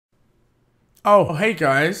Oh, hey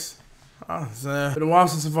guys. It's been a while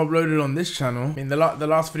since I've uploaded on this channel. I mean, the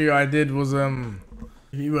last video I did was,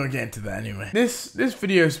 we won't get into that anyway. This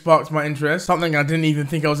video sparked my interest. Something I didn't even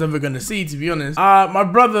think I was ever going to see, to be honest. My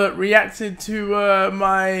brother reacted to,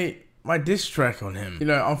 my diss track on him. You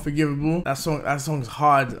know, Unforgivable. That song's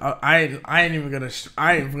hard. I ain't even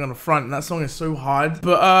gonna front. That song is so hard.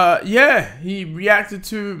 But, yeah, he reacted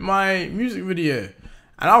to my music video.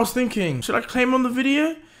 And I was thinking, should I claim on the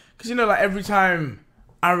video? Because, you know, like, every time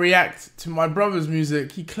I react to my brother's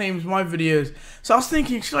music, he claims my videos. So I was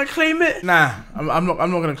thinking, should I claim it? Nah, I'm not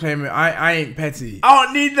gonna claim it. I ain't petty. I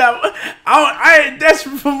don't need that. I ain't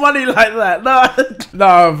desperate for money like that.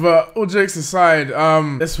 No, but all jokes aside,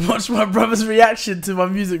 let's watch my brother's reaction to my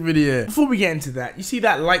music video. Before we get into that, you see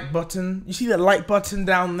that like button? You see that like button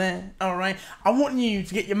down there? All right. I want you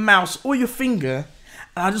to get your mouse or your finger,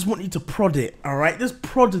 and I just want you to prod it. All right. Just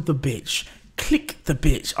prod the bitch. Click the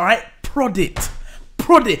bitch. All right. Prod it.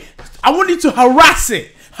 Prod it. I want you to harass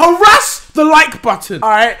it. Harass the like button.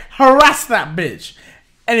 Alright? Harass that bitch.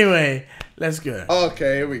 Anyway, let's go.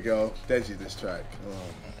 Okay, here we go. Deji this track. Oh,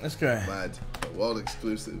 let's go. Mad. World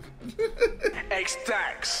exclusive.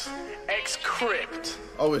 X-Dax. X-Crypt.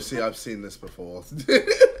 Obviously, I've seen this before.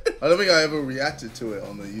 I don't think I ever reacted to it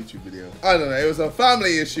on the YouTube video. I don't know. It was a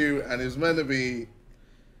family issue, and it was meant to be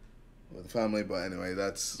with the family, but anyway,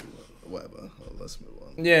 that's whatever. Let's move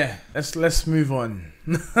on. Yeah, let's move on.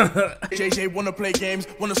 JJ wanna play games,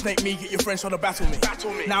 wanna snake me, get your friends try to battle me.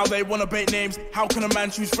 Now they wanna bait names, how can a man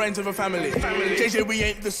choose friends over family? JJ, we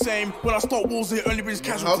ain't the same, when I start wars it only brings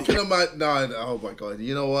casualty. How can a man, nah, oh my god,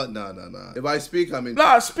 you know what, nah. If I speak, I mean.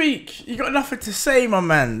 Nah, speak, you got nothing to say, my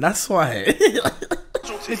man, that's why.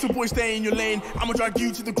 Little boy, stay in your lane. I'ma drag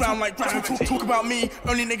you to the ground like gravity. Talk about me,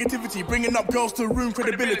 only negativity. Bringing up girls to ruin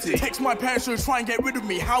credibility. Text my parents to try and get rid of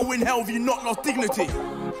me. How in hell have you not lost dignity?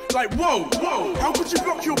 Like, whoa, how could you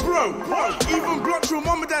block your bro? Even block your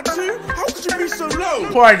mom and dad too? How could you be so low?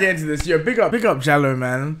 Before I get into this, yo, big up Jallow,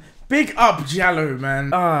 man. Big up Jallow,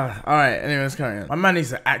 man. Alright, anyway, let's carry on. My man needs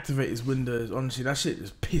to activate his windows. Honestly, that shit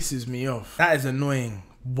just pisses me off. That is annoying.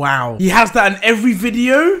 Wow. He has that in every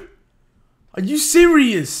video? Are you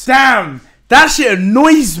serious? Damn, that shit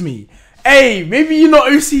annoys me. Hey, maybe you're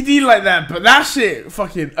not OCD like that, but that shit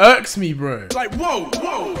fucking irks me, bro. Like, whoa,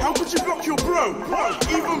 how could you block your bro?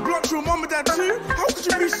 Even block your mom and dad too? How could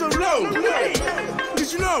you be so low?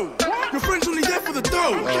 Did you know? Your friend's only there for the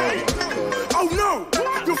dough. Oh no,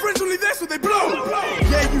 your friend's only there so they blow.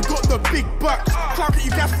 Yeah, you got the big bucks. Clout at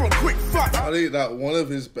you gas for a quick fuck. I think that one of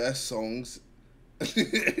his best songs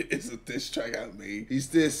is a diss track at me. He's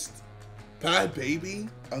dissed Bad Baby,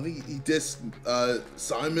 I think he dissed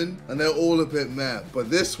Simon, and they're all a bit mad. But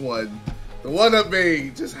this one, the one at me,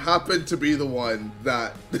 just happened to be the one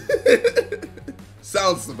that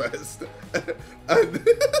sounds the best and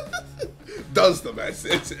does the best.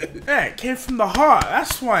 Yeah, it came from the heart.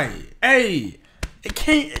 That's why. Hey, it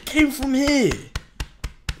came from here.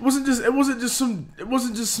 It wasn't just some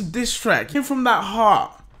diss track. It came from that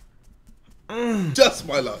heart. Just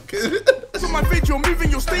my luck. So my bitch, you're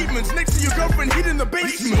moving your statements next to your girlfriend hid in the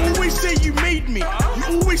basement. You always say you made me.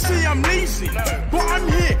 You always say I'm lazy. But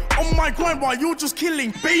I'm here on my grind while you're just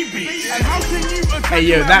killing babies. And how can you attack Hey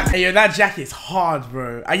yo, that jacket's hard,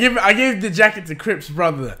 bro. I gave the jacket to Crypt's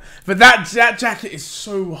brother, but that jacket is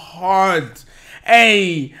so hard.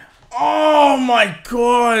 Hey. Oh my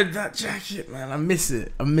god, that jacket, man. I miss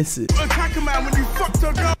it. Attack a man when you fucked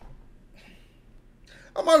a girl.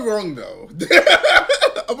 Am I wrong though?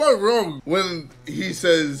 Am I wrong when he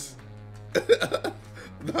says that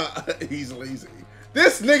he's lazy?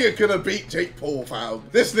 This nigga could have beat Jake Paul, fam.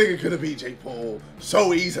 This nigga could have beat Jake Paul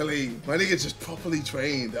so easily. My nigga just properly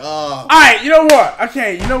trained. Alright, you know what?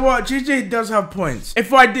 Okay, you know what? JJ does have points.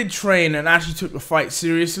 If I did train and actually took the fight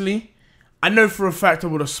seriously, I know for a fact I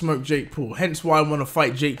would have smoked Jake Paul. Hence why I want to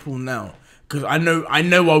fight Jake Paul now. Because I know I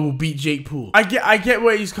will beat Jake Paul. I get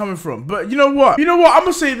where he's coming from. But you know what? I'm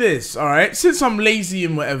gonna say this, alright? Since I'm lazy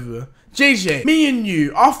and whatever, JJ, me and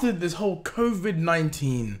you, after this whole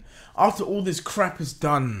COVID-19, after all this crap is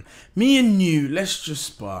done, me and you, let's just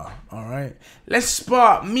spar, alright? Let's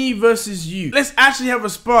spar, me versus you. Let's actually have a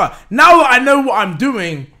spar. Now that I know what I'm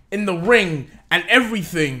doing in the ring and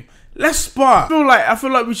everything, let's spar. I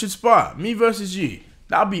feel like we should spar, me versus you.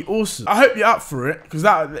 That'd be awesome. I hope you're up for it, because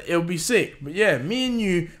it'll be sick. But yeah, me and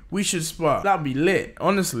you, we should spar. That'd be lit.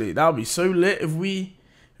 Honestly, that'd be so lit if we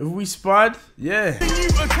sparred. Yeah. You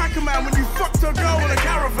attack a man when you fucked a girl in a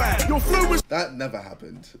caravan. Your flow was that never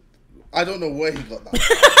happened. I don't know where he got that.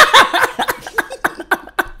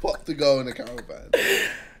 Fucked a girl in a caravan.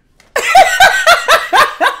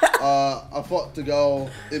 I thought to go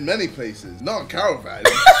in many places, not a caravan.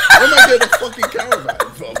 Where am I getting a fucking caravan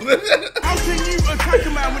from? How can you attack a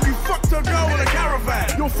man when you fucked a girl in a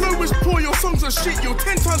caravan? Your flow is poor, your songs are shit, you're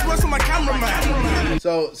 10 times worse than my cameraman.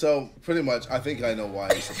 So pretty much, I think I know why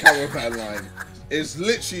it's a caravan line. It's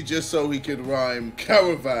literally just so he could rhyme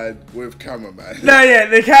caravan with cameraman. No, yeah,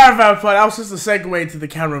 the caravan part, that was just a segue into the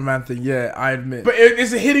cameraman thing, yeah, I admit. But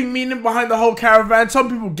it's a hidden meaning behind the whole caravan. Some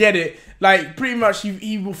people get it. Like, pretty much,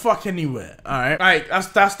 he will fuck anywhere, alright? Like,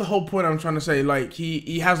 that's the whole point I'm trying to say. Like,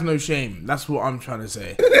 he has no shame. That's what I'm trying to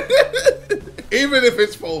say. Even if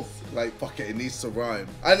it's false, like, fuck it needs to rhyme.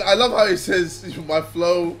 And I love how he says, my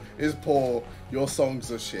flow is poor, your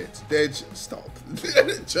songs are shit. Dej, stop.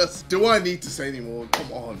 Just, do I need to say anymore?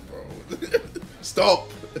 Come on, bro.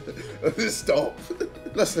 Stop. Stop.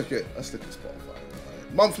 Let's look at Spotify.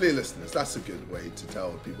 Monthly listeners, that's a good way to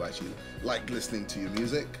tell if people actually like listening to your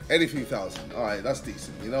music. 83,000, alright, that's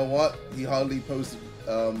decent. You know what? He hardly posts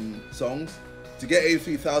songs. To get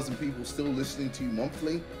 83,000 people still listening to you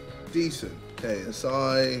monthly, decent.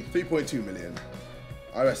 KSI, 3.2 million.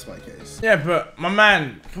 I rest my case. Yeah, but my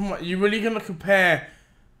man, come on, you really gonna compare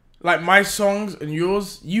like my songs and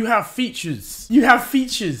yours? You have features. You have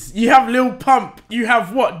features. You have Lil Pump. You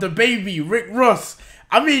have what? The Baby, Rick Ross.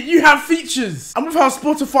 I mean, you have features. And with how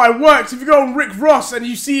Spotify works, if you go on Rick Ross and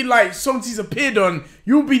you see like songs he's appeared on,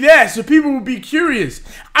 you'll be there, so people will be curious.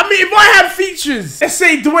 I mean, if I had features, let's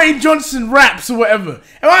say Dwayne Johnson raps or whatever.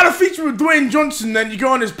 If I had a feature with Dwayne Johnson, then you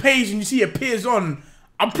go on his page and you see it appears on,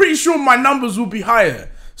 I'm pretty sure my numbers will be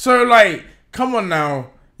higher. So like, come on now.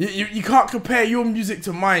 You can't compare your music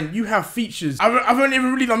to mine. You have features. I've only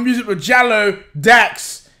ever really done music with Jallow,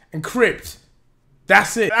 Dax, and Crypt.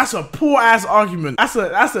 That's it. That's a poor ass argument.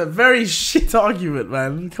 That's a very shit argument,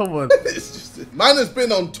 man. Come on. It's just, man has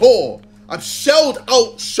been on tour. I've shelled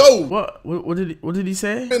out shows. What did he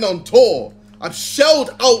say? Been on tour. I've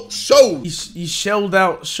shelled out shows. He shelled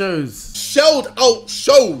out shows. Shelled out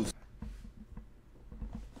shows.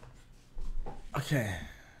 Okay.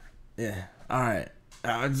 Yeah. All right.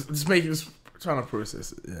 Just trying to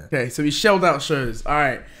process it. Yeah. Okay, so he shelled out shows. All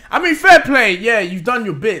right. I mean, fair play. Yeah, you've done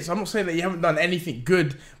your bits. I'm not saying that you haven't done anything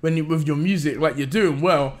good with your music. Like, you're doing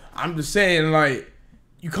well. I'm just saying, like,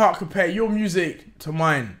 you can't compare your music to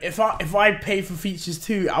mine. If I pay for features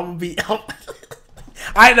too, I would be.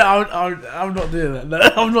 I know. I'm not doing that. No,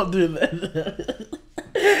 I'm not doing that.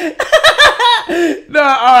 No,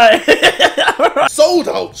 alright. Sold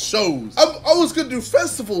out shows. I was gonna do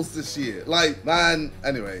festivals this year. Like, man,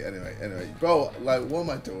 anyway. Bro, like, what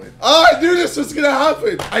am I doing? Oh, I knew this was gonna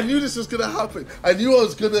happen. I knew I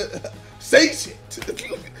was gonna say shit.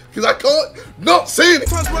 Because I can't not say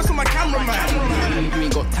it. You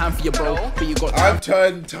ain't got time for your bro, but you got time. I'm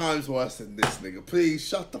 10 times worse than this nigga. Please,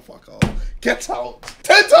 shut the fuck up. Get out.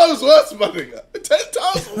 10 times worse, my nigga. 10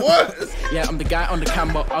 times worse. Yeah, I'm the guy on the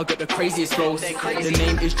camera. I'll get the craziest flows. The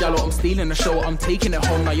name is Jallow. I'm stealing the show. I'm taking it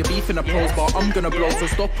home. Now you're beefing the pros, but I'm gonna blow. So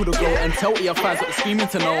stop with the glow and tell your fans what they're screaming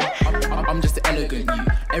to know. I'm just an elegant you.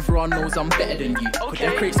 Everyone knows I'm better than you. Could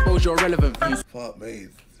never expose your relevant views. Fuck me.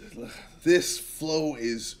 This flow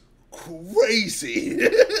is crazy.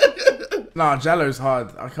 Nah, Jallow's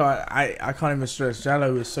hard. I can't even stress.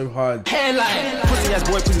 Jallow is so hard. Headline. Pussy ass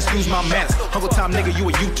boy, please excuse my manners. Hungry time nigga, you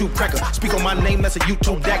a YouTube cracker. Speak on my name, that's a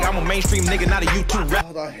YouTube dagger. I'm a mainstream nigga, not a YouTube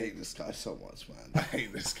rapper. God, I hate this guy so much, man. I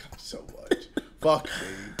hate this guy so much. Fuck me.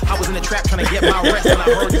 I was in the trap trying to get my rest. When I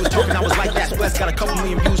heard you was talking, I was like, that's West. Got a couple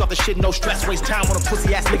million views off the shit, no stress. Waste time on a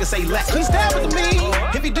pussy ass nigga, say less. Please stand with me.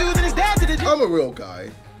 If you do, then it's dad to the I'm a real guy.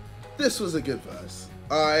 This was a good verse.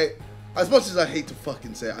 Alright? As much as I hate to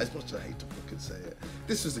fucking say it,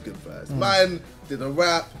 this was a good verse. Man did a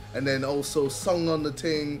rap and then also sung on the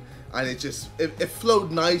thing, and it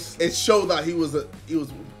flowed nice. It showed that he was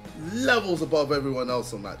levels above everyone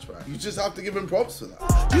else on that track. You just have to give him props for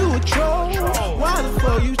that. You a troll. Why the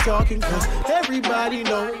fuck you talking? Cause everybody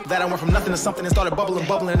know that I went from nothing to something and started bubbling,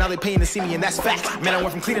 and now they paying to see me, and that's fact. Man, I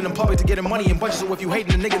went from cleaning in public to getting money in bunches, so if you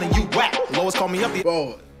hating a nigga, then you whack. Lois called me up.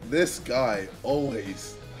 Bro, this guy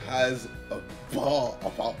always has a bar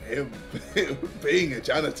about him being a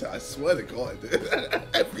janitor. I swear to God.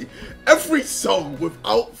 every song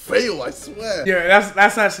without fail, I swear. Yeah,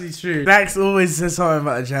 that's actually true. Dax always says something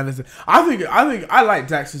about a janitor. I think I like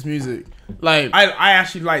Dax's music. Like, I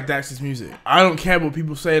actually like Dax's music. I don't care what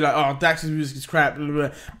people say, like, oh, Dax's music is crap, blah, blah,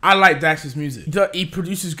 blah. I like Dax's music. He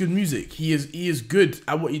produces good music. He is good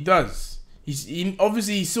at what he does.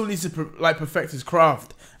 Obviously he still needs to perfect his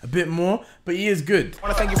craft a bit more, but he is good. I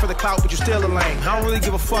wanna thank you for the clout, but you're still a lame. I don't really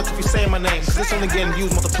give a fuck if you say my name, cause it's only getting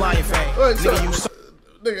views multiplying fame. Right,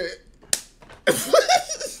 nigga,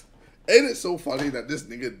 Ain't it so funny that this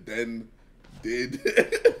nigga then did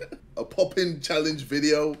a pop-in challenge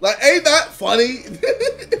video? Like, ain't that funny?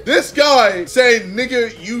 This guy saying,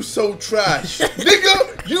 nigga, you so trash.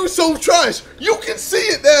 Nigga, you so trash. You can see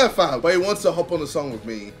it there, fam. But he wants to hop on a song with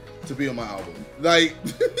me to be on my album. Like,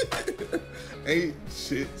 ain't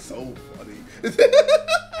shit so funny.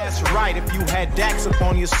 That's right, if you had Dax up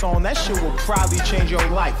on your song, that shit will probably change your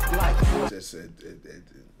life. Just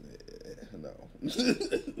no.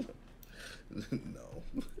 No.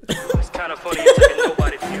 It's kind of funny you took a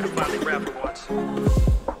nobody for you to finally rap for once.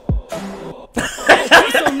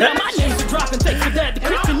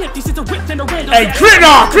 Hey,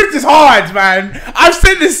 Crypt is hard, man. I've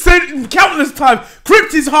said this countless times.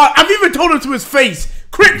 Crypt is hard. I've even told him to his face.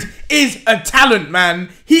 Crypt is a talent, man.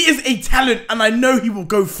 He is a talent, and I know he will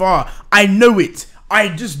go far. I know it. I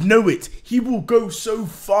just know it. He will go so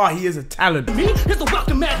far. He is a talent. Me is the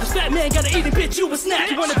welcome madness. That man gotta eat a bitch, you a snack.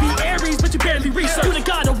 You wanna be Aries, but you barely research. You the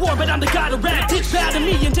god of war, but I'm the god of rap. Bitch, bow to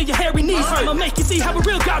me until your hairy knees hurt. I'ma make you see how a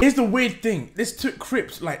real god. Here's the weird thing. This took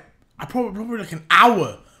Crypt like probably like an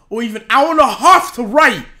hour or even hour and a half to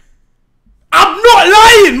write. I'm not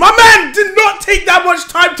lying. My man did not take that much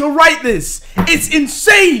time to write this. It's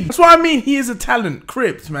insane. That's what I mean. He is a talent.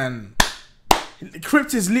 Crypt, man.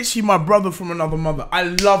 Crypt is literally my brother from another mother. I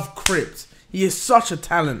love Crypt. He is such a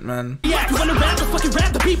talent, man. Yeah, you wanna rap the fucking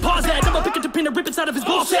rap, the beat pause that. I'm gonna pick up the pin and rip inside of his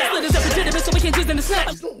bullshit. So we can't use in the snap.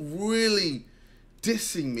 He's not really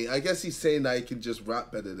dissing me. I guess he's saying that he can just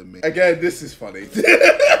rap better than me. Again, this is funny.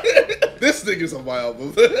 This nigga's on my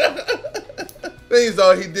album. Things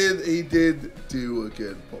though, he did do a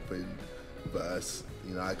good pop-in verse.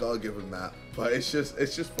 You know, I gotta give him that. But it's just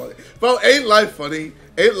funny. Bro, ain't life funny?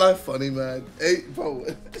 Ain't life funny, man? Ain't, bro.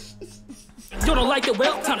 You don't like it,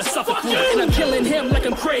 well, time to suffer through it. And I'm killing him like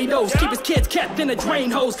I'm Kratos. Keep his kids kept in a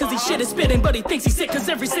drain hose, cause he shit is spitting, but he thinks he's sick cause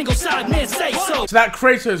every single side man say so. So that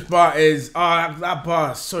Kratos bar is, that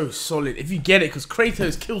bar is so solid. If you get it, cause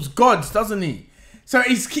Kratos kills gods, doesn't he? So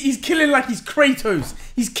he's killing like he's Kratos.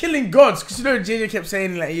 He's killing gods, cause you know JJ kept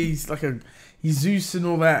saying like he's like he's Zeus and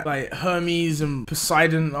all that, like Hermes and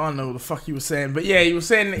Poseidon. I don't know what the fuck he was saying, but yeah, he was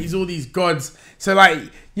saying that he's all these gods. So like,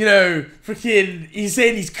 you know, freaking, he's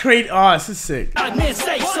saying he's Kratos. Oh, this is sick.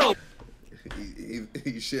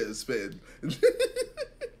 He shit and spitting,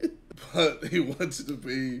 but he wanted to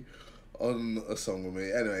be on a song with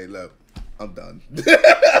me. Anyway, look, I'm done.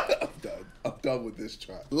 I'm done with this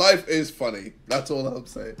track. Life is funny. That's all I'm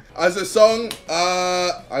saying. As a song,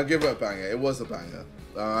 I'll give it a banger. It was a banger.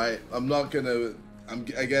 Alright, I'm not gonna, I'm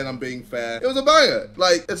being fair. It was a banger.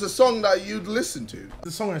 Like, it's a song that you'd listen to.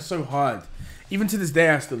 The song is so hard. Even to this day,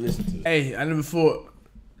 I still listen to it. Hey, I never thought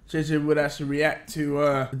JJ would actually react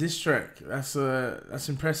to this track. That's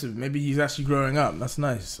impressive. Maybe he's actually growing up. That's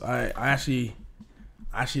nice. I actually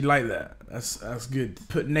like that. That's good.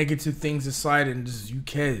 Put negative things aside and just, who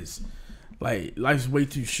cares? Like, life's way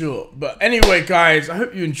too short. But anyway, guys, I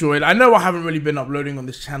hope you enjoyed. I know I haven't really been uploading on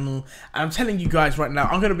this channel. And I'm telling you guys right now,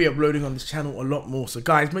 I'm going to be uploading on this channel a lot more. So,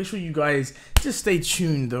 guys, make sure you guys just stay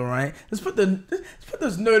tuned, all right? Let's put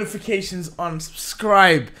those notifications on.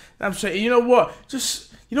 Subscribe. I'm saying, you know what?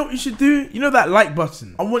 Just, you know what you should do? You know that like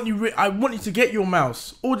button? I want you to get your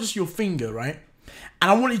mouse or just your finger, right? And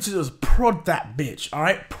I want you to just prod that bitch, all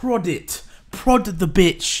right? Prod it. Prod the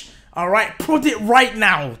bitch. Alright, prod it right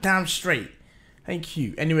now, damn straight. Thank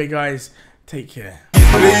you. Anyway, guys, take care. Got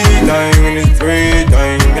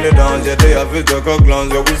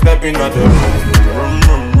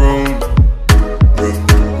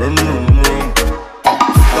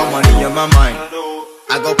money in my mind.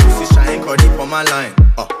 I got pussy shine, caught deep on my line.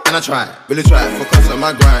 And I try, really try, focus on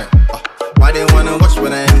my grind. Why they wanna watch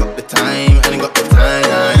when I ain't got the time? I ain't got the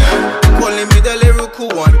time. Calling me the lyrical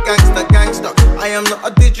one, gangster. I am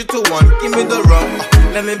not a digital one. Give me the rum.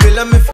 Let me be, let me.